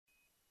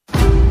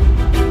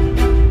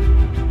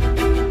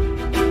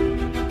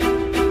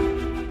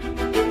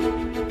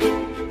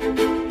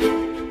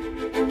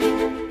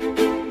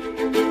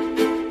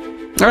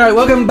All right,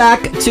 welcome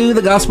back to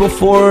the Gospel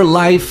for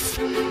Life.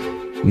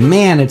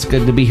 Man, it's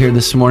good to be here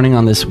this morning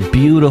on this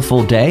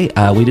beautiful day.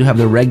 We do have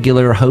the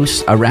regular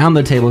hosts around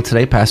the table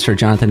today, Pastor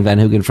Jonathan Van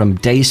Hoogen from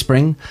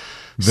Dayspring.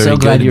 So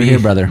glad you're here,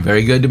 brother.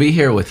 Very good to be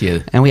here with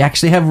you. And we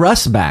actually have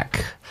Russ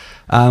back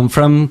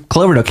from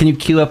Cloverdale. Can you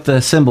cue up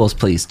the cymbals,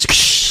 please?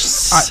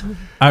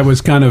 I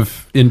was kind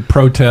of in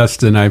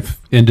protest, and I've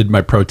ended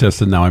my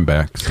protest, and now I'm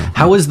back. So.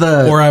 How was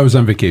the... Or I was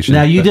on vacation.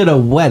 Now, you did a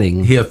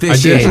wedding. He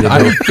officiated.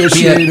 I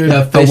officiated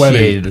a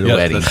wedding.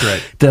 Yes, that's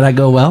right. Did I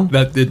go well?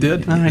 It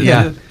did. All right,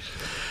 Yeah. good.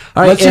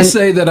 All right, Let's just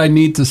say that I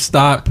need to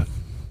stop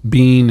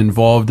being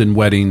involved in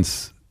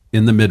weddings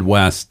in the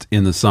Midwest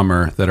in the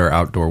summer that are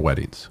outdoor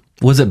weddings.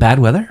 Was it bad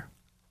weather?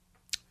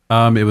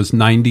 It was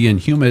 90 and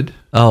humid.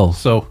 Oh.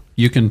 So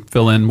you can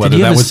fill in whether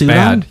you have that a was suit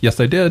bad. on? Yes,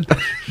 I did.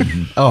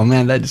 Oh,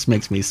 man, that just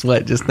makes me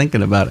sweat just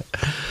thinking about it.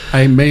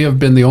 I may have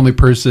been the only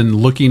person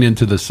looking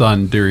into the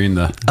sun during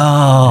the Did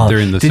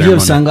ceremony. you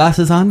have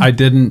sunglasses on? I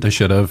didn't. I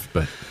should have,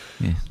 but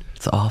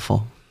It's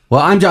awful.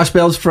 Well, I'm Josh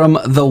Bales from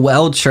the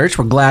Well Church.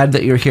 We're glad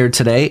that you're here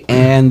today.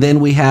 And then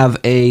we have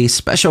a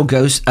special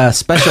guest,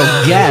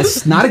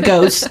 not a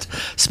ghost,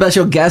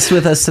 special guest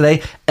with us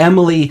today,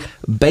 Emily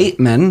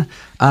Bateman.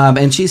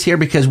 And she's here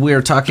because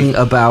we're talking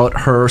about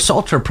her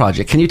Psalter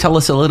project. Can you tell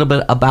us a little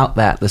bit about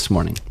that this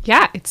morning?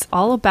 Yeah, it's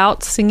all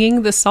about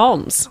singing the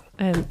Psalms.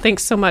 And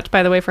thanks so much,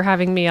 by the way, for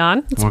having me on.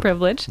 It's a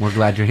privilege. We're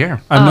glad you're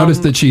here. I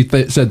noticed that she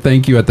said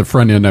thank you at the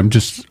front end. I'm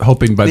just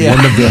hoping by the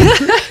end of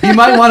the... You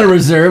might want to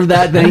reserve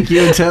that thank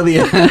you until the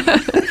end.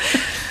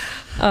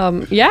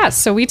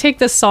 So we take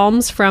the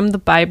Psalms from the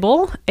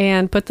Bible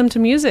and put them to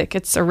music.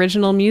 It's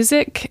original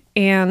music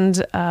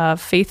and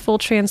faithful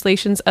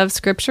translations of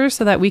Scripture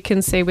so that we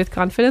can say with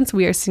confidence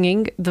we are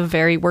singing the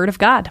very Word of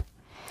God.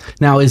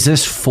 Now, is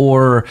this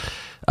for...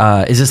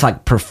 is this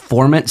like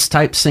performance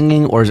type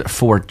singing, or is it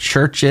for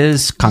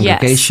churches,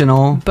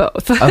 congregational? Yes,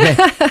 both. Okay.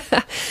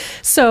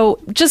 So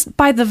just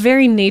by the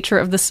very nature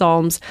of the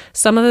Psalms,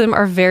 some of them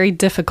are very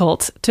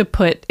difficult to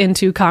put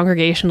into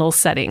congregational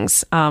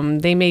settings.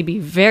 They may be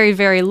very,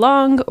 very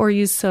long or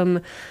use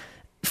some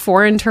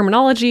foreign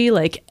terminology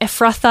like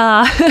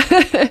Ephrathah.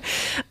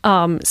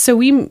 So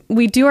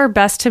we do our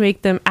best to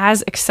make them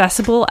as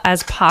accessible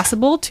as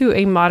possible to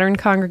a modern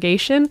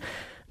congregation.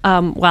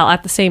 While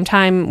at the same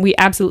time, we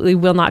absolutely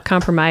will not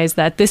compromise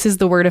that this is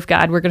the Word of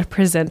God. We're going to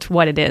present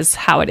what it is,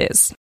 how it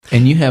is.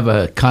 And you have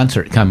a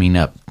concert coming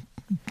up,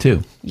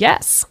 too.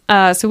 Yes.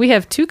 So we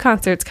have 2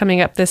 concerts coming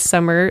up this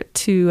summer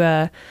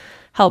to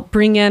help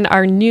bring in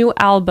our new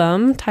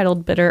album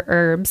titled Bitter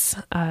Herbs.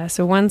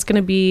 So one's going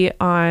to be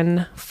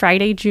on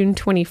Friday, June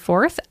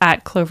 24th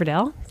at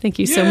Cloverdale. Thank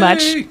you so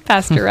much,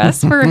 Pastor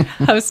Russ, for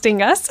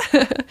hosting us.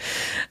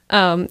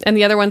 And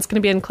the other one's going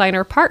to be in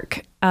Kleiner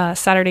Park,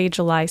 Saturday,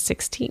 July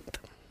 16th.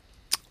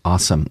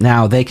 Awesome.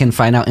 Now, they can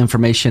find out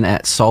information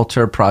at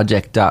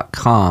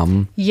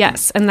psalterproject.com.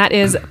 Yes, and that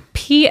is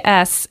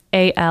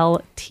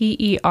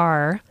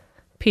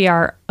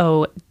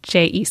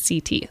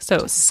PSALTERPROJECT.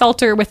 So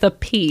Psalter with a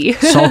P.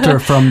 Psalter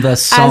from the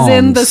Psalms. As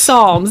in the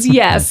Psalms,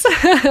 yes.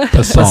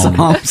 the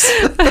Psalms.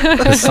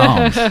 The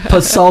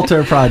Psalms.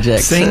 Psalter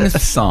Project. Sing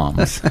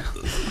Psalms.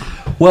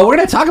 Well, we're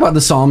going to talk about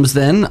the Psalms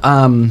then.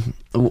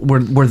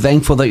 We're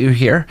thankful that you're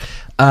here.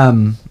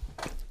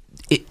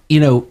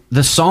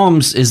 The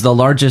Psalms is the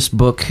largest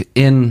book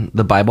in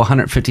the Bible,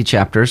 150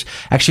 chapters.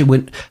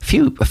 Actually,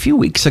 a few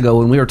weeks ago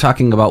when we were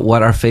talking about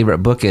what our favorite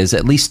book is,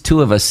 at least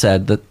 2 of us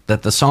said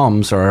that the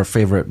Psalms are our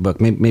favorite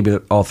book, maybe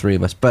all 3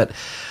 of us. But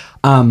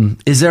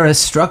is there a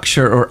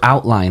structure or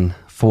outline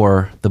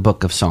for the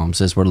book of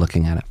Psalms as we're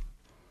looking at it?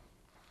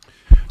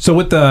 So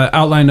with the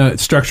outline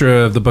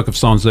structure of the book of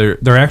Psalms, there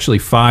are actually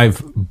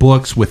 5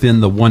 books within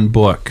the one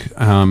book.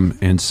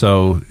 And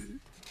so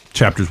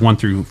chapters 1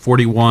 through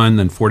 41,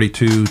 then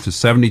 42 to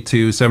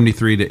 72,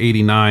 73 to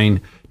 89,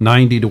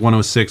 90 to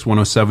 106,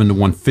 107 to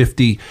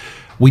 150.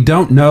 We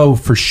don't know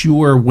for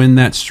sure when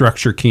that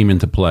structure came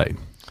into play.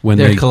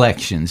 They're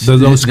collections.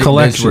 Those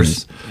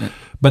collections.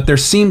 But there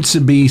seems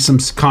to be some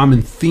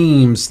common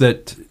themes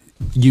that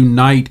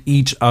unite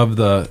each of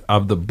the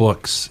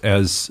books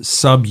as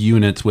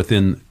subunits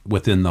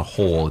within the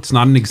whole. It's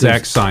not an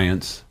exact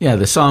science. Yeah,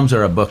 the Psalms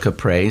are a book of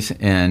praise,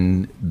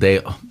 and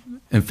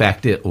in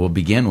fact, it will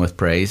begin with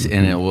praise,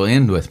 and it will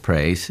end with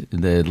praise.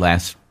 The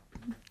last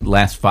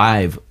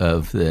 5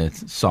 of the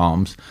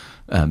Psalms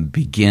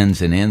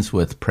begins and ends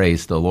with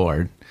praise the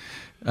Lord.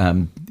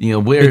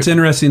 It's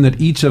interesting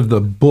that each of the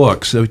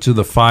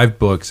 5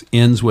 books,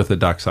 ends with a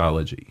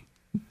doxology.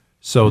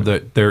 So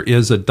that there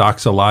is a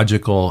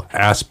doxological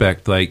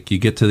aspect, like you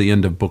get to the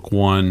end of book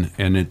 1,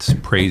 and it's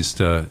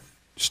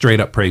straight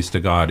up praise to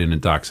God in a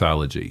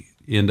doxology.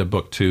 Into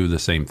book 2, the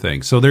same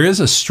thing. So there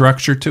is a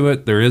structure to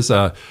it. There is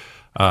some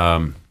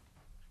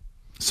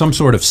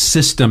sort of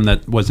system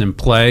that was in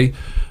play.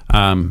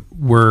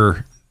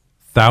 We're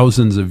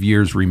thousands of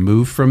years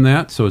removed from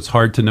that, so it's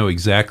hard to know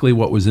exactly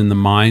what was in the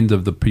mind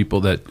of the people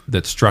that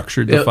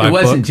structured the 5 books. It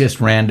wasn't just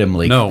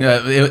randomly. No.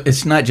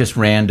 It's not just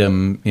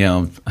random,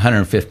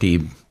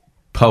 150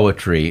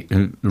 poetry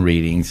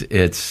readings.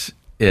 It's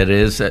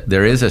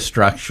there is a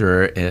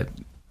structure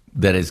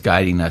that is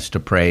guiding us to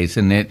praise,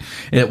 and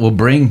it will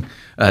bring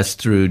us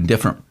through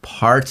different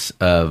parts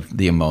of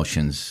the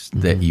emotions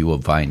that you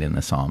will find in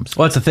the Psalms.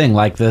 Well, it's the thing,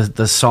 like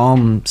the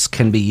Psalms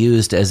can be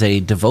used as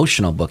a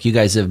devotional book. You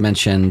guys have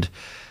mentioned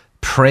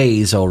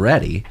praise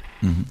already,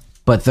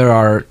 but there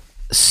are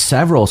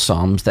several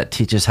Psalms that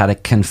teach us how to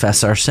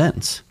confess our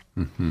sins.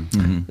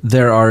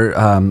 There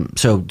are,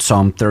 so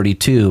Psalm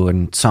 32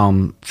 and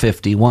Psalm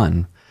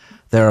 51.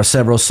 There are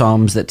several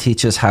Psalms that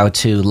teach us how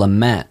to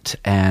lament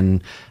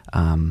and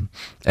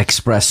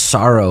express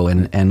sorrow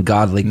and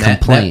godly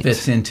complaint. That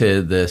fits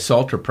into the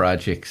Psalter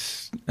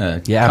Project's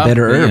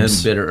bitter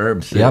herbs. Bitter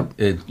herbs. Yep.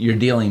 You're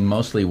dealing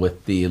mostly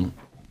with the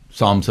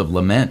Psalms of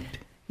lament.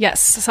 Yes,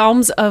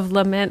 Psalms of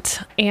lament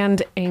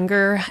and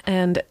anger,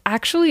 and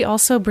actually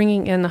also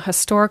bringing in a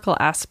historical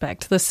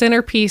aspect. The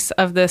centerpiece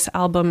of this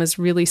album is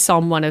really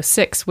Psalm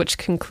 106, which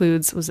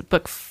concludes, was it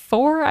book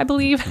 4, I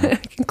believe?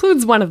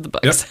 Concludes one of the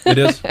books. Yep, it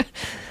is.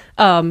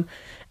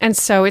 And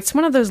so it's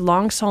one of those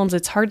long psalms.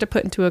 It's hard to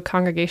put into a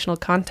congregational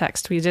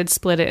context. We did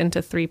split it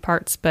into 3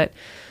 parts, but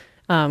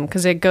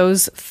because it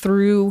goes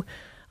through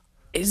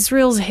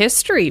Israel's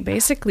history,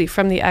 basically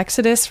from the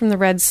Exodus, from the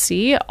Red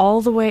Sea,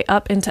 all the way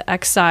up into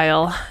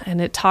exile.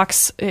 And it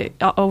talks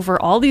over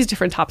all these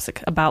different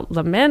topics about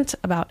lament,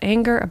 about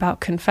anger, about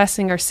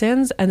confessing our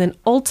sins, and then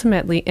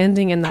ultimately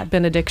ending in that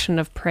benediction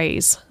of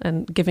praise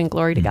and giving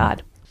glory to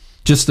God.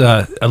 Just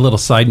a little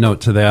side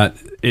note to that.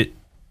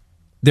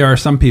 There are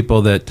some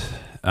people that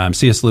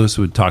C.S. Lewis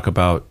would talk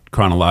about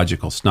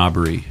chronological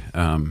snobbery,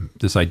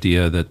 this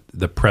idea that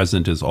the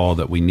present is all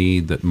that we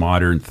need, that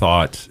modern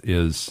thought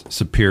is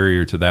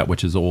superior to that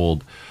which is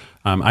old.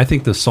 I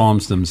think the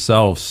Psalms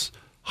themselves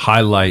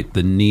highlight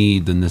the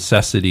need, the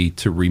necessity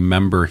to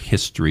remember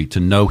history, to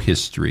know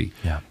history,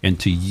 and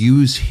to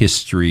use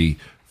history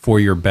for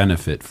your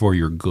benefit, for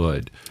your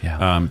good.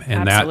 And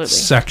Absolutely. that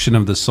section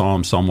of the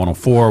Psalm, Psalm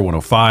 104,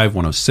 105,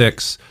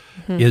 106,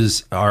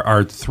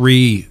 are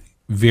 3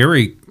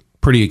 very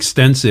pretty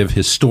extensive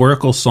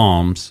historical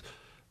psalms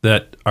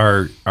that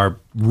are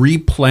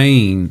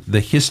replaying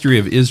the history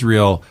of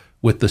Israel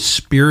with the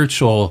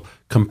spiritual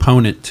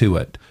component to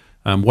it.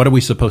 What are we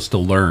supposed to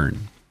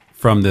learn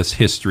from this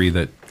history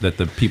that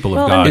the people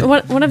of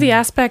God... One of the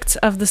aspects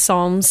of the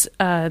Psalms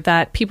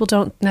that people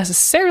don't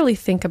necessarily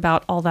think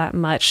about all that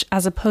much,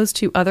 as opposed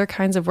to other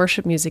kinds of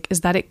worship music,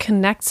 is that it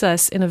connects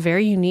us in a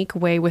very unique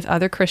way with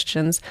other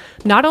Christians,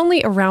 not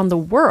only around the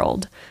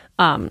world.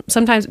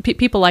 Sometimes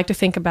people like to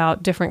think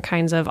about different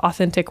kinds of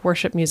authentic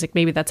worship music,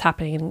 maybe that's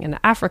happening in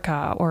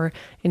Africa or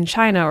in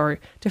China or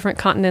different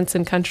continents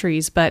and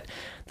countries. But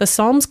the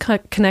Psalms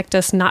connect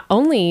us not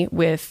only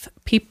with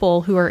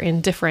people who are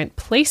in different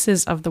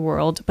places of the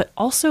world, but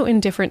also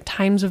in different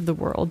times of the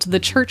world, the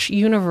church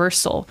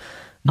universal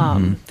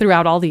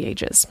throughout all the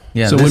ages.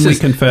 Yeah, so when we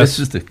confess... This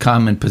is the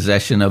common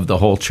possession of the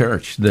whole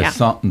church,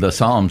 the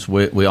Psalms.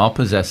 We all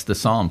possess the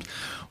Psalms.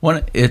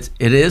 It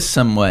is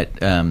somewhat...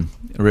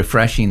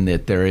 refreshing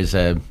that there is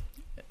in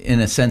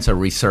a sense, a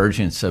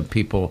resurgence of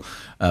people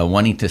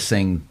wanting to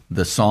sing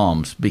the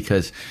Psalms,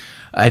 because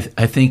I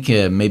think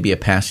maybe a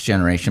past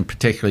generation,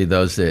 particularly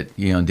those that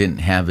didn't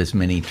have as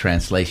many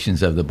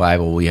translations of the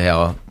Bible. We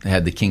all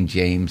had the King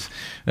James.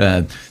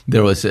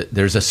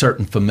 There's a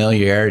certain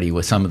familiarity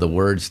with some of the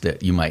words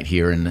that you might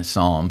hear in the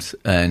Psalms,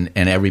 and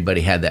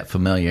everybody had that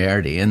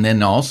familiarity. And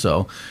then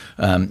also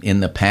in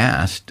the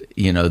past,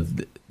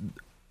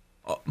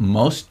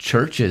 most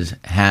churches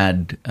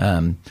had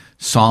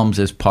psalms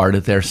as part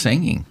of their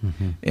singing,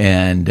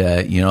 and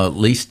at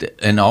least,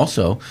 and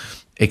also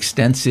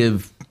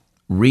extensive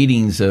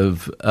readings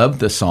of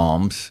the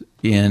psalms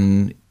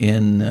in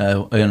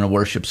a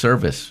worship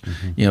service.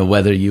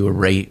 Whether you were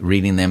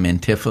reading them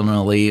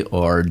antiphonally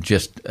or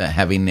just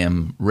having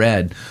them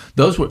read,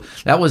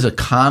 that was a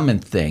common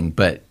thing.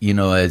 But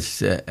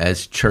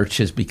as church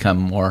has become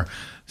more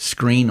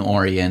screen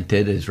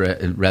oriented,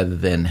 rather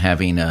than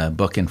having a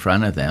book in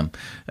front of them,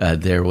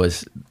 there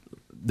was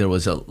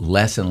a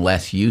less and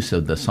less use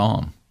of the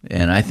psalm,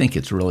 and I think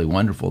it's really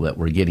wonderful that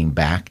we're getting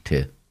back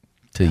to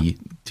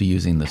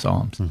using the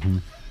Psalms.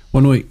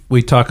 When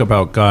we talk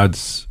about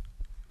that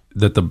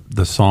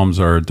the Psalms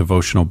are a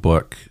devotional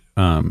book,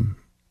 I'm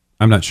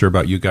not sure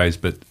about you guys,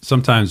 but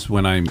sometimes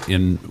when I'm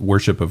in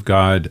worship of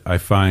God, I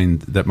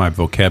find that my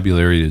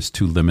vocabulary is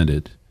too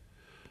limited.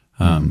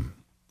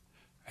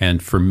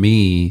 And for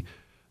me,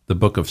 the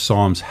book of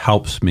Psalms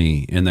helps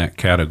me in that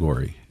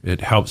category.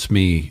 It helps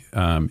me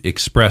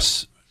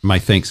express my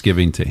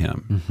thanksgiving to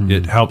Him.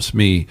 It helps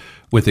me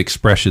with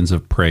expressions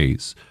of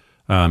praise.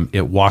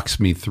 It walks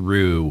me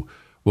through,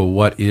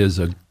 what is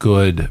a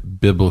good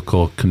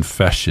biblical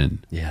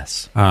confession?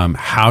 Yes.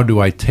 How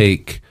do I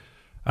take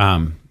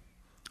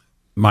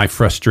my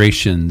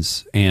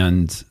frustrations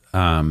and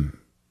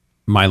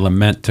my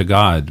lament to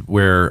God,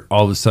 where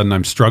all of a sudden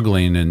I'm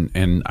struggling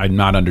and I'm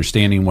not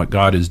understanding what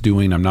God is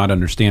doing. I'm not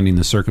understanding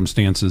the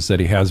circumstances that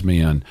He has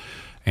me in,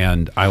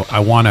 and I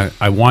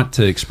want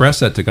to express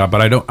that to God,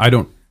 but I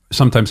don't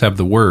sometimes have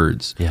the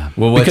words. Yeah.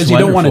 Well, because you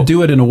don't want to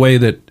do it in a way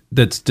that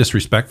that's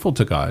disrespectful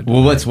to God.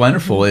 Well, what's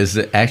wonderful is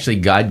that actually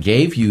God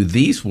gave you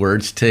these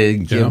words to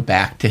give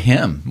back to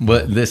Him.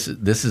 But this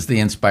is the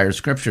inspired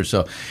Scripture,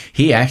 so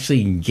He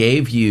actually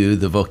gave you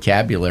the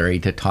vocabulary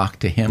to talk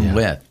to Him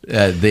with,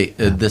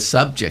 the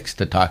subjects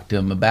to talk to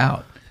Him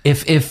about.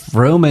 If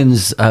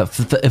Romans, if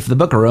the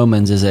book of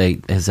Romans is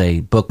a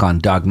book on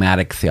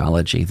dogmatic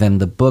theology, then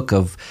the book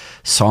of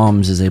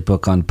Psalms is a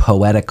book on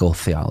poetical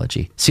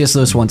theology. C.S.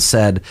 Lewis once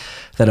said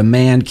that a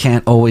man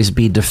can't always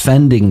be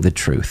defending the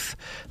truth.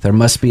 There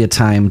must be a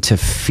time to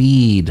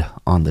feed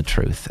on the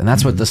truth, and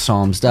that's what the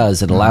Psalms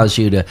does. It allows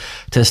you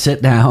to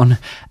sit down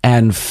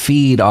and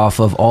feed off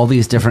of all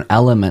these different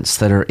elements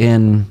that are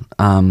in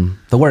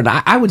the Word.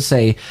 I would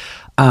say,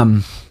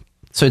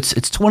 so it's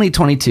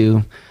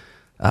 2022.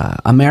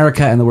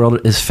 America and the world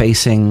is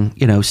facing,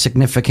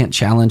 significant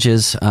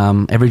challenges.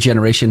 Every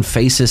generation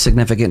faces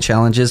significant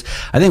challenges.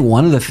 I think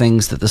one of the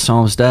things that the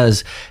Psalms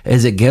does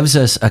is it gives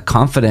us a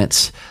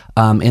confidence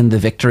in the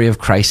victory of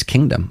Christ's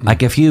kingdom.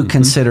 Like if you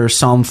consider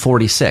Psalm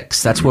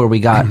 46, that's where we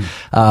got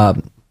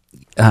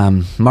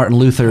Martin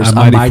Luther's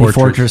 "A Mighty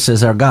Fortress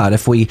is Our God."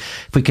 If we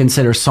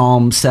consider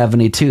Psalm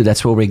 72,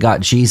 that's where we got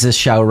 "Jesus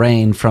shall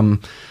reign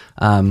from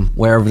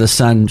wherever the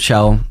sun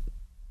shall."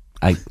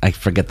 I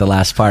forget the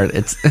last part.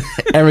 It's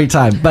every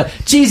time, but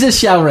Jesus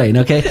shall reign.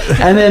 Okay.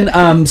 And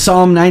then,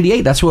 Psalm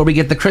 98, that's where we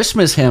get the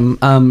Christmas hymn,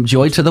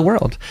 Joy to the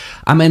World.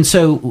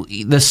 So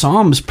the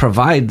Psalms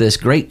provide this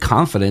great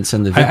confidence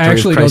in the victory of Christ's I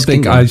actually don't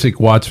think kingdom. Isaac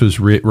Watts was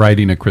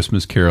writing a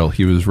Christmas carol.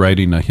 He was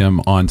writing a hymn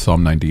on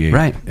Psalm 98.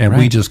 Right. And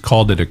we just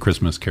called it a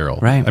Christmas carol.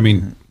 Right. I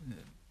mean,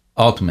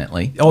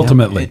 Ultimately.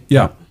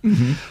 yeah.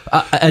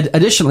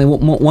 Additionally,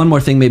 one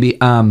more thing, maybe,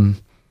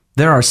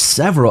 there are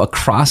several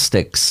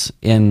acrostics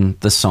in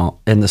the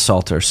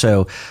Psalter.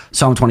 So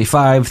Psalm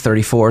 25,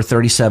 34,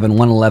 37,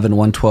 111,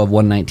 112,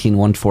 119,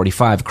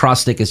 145.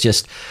 Acrostic is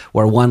just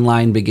where one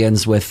line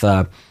begins with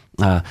a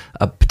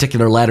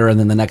particular letter, and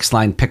then the next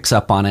line picks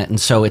up on it. And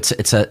so it's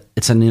a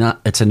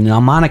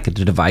mnemonic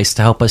device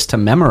to help us to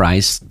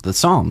memorize the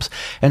Psalms.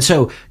 And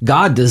so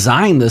God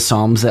designed the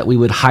Psalms that we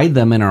would hide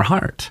them in our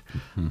heart.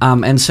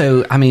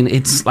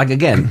 It's like,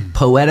 again,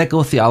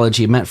 poetical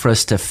theology meant for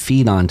us to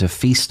feed on, to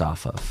feast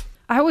off of.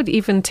 I would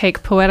even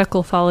take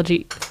poetical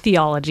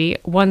theology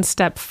one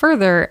step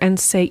further and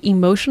say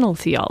emotional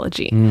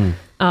theology.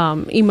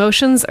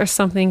 Emotions are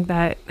something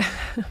that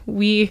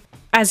we,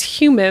 as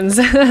humans,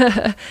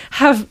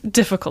 have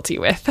difficulty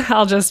with.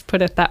 I'll just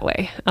put it that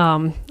way.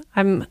 I'm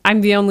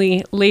the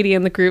only lady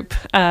in the group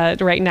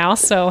right now,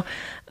 so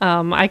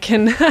I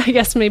can, I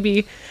guess,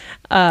 maybe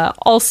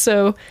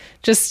also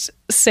just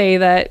say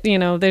that,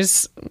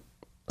 there's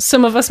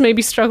some of us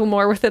maybe struggle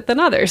more with it than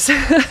others.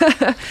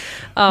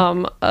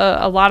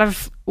 A lot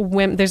of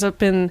women, there's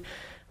been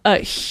a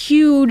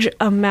huge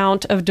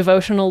amount of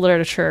devotional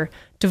literature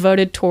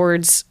devoted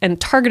towards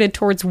and targeted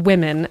towards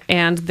women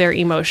and their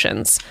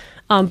emotions.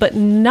 But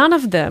none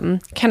of them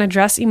can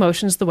address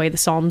emotions the way the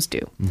Psalms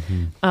do.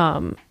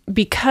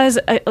 Because,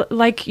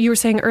 like you were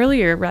saying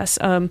earlier, Russ,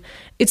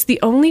 it's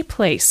the only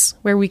place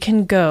where we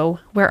can go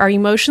where our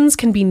emotions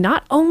can be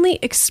not only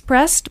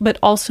expressed, but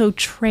also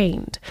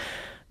trained.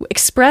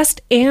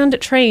 Expressed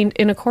and trained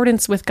in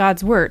accordance with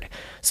God's word,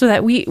 so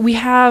that we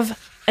have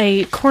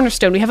a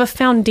cornerstone, we have a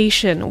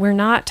foundation. We're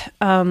not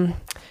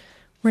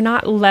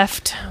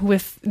left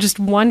with just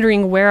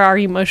wondering where our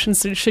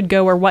emotions should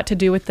go or what to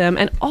do with them,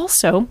 and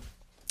also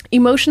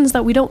emotions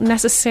that we don't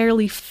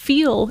necessarily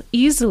feel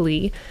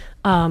easily.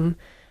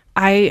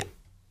 I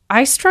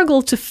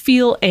struggle to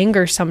feel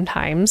anger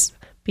sometimes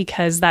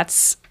because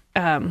that's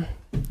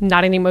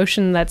not an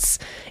emotion that's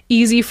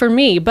easy for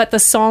me, but the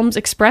Psalms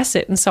express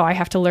it, and so I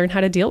have to learn how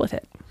to deal with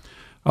it.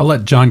 I'll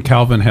let John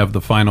Calvin have the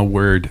final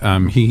word.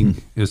 He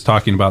is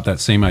talking about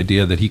that same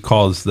idea that he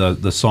calls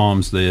the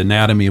Psalms the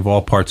anatomy of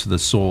all parts of the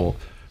soul.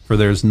 For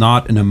there is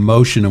not an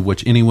emotion of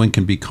which anyone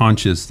can be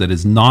conscious that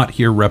is not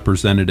here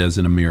represented as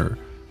in a mirror.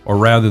 Or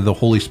rather, the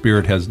Holy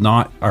Spirit has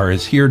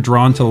here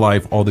drawn to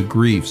life all the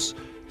griefs,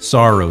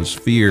 sorrows,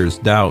 fears,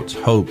 doubts,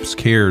 hopes,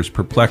 cares,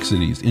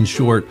 perplexities, in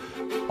short,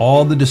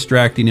 all the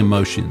distracting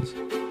emotions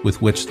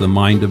with which the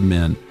mind of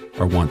men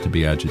are wont to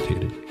be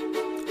agitated.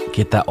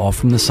 Get that all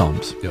from the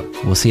Psalms. Yep.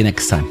 We'll see you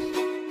next time.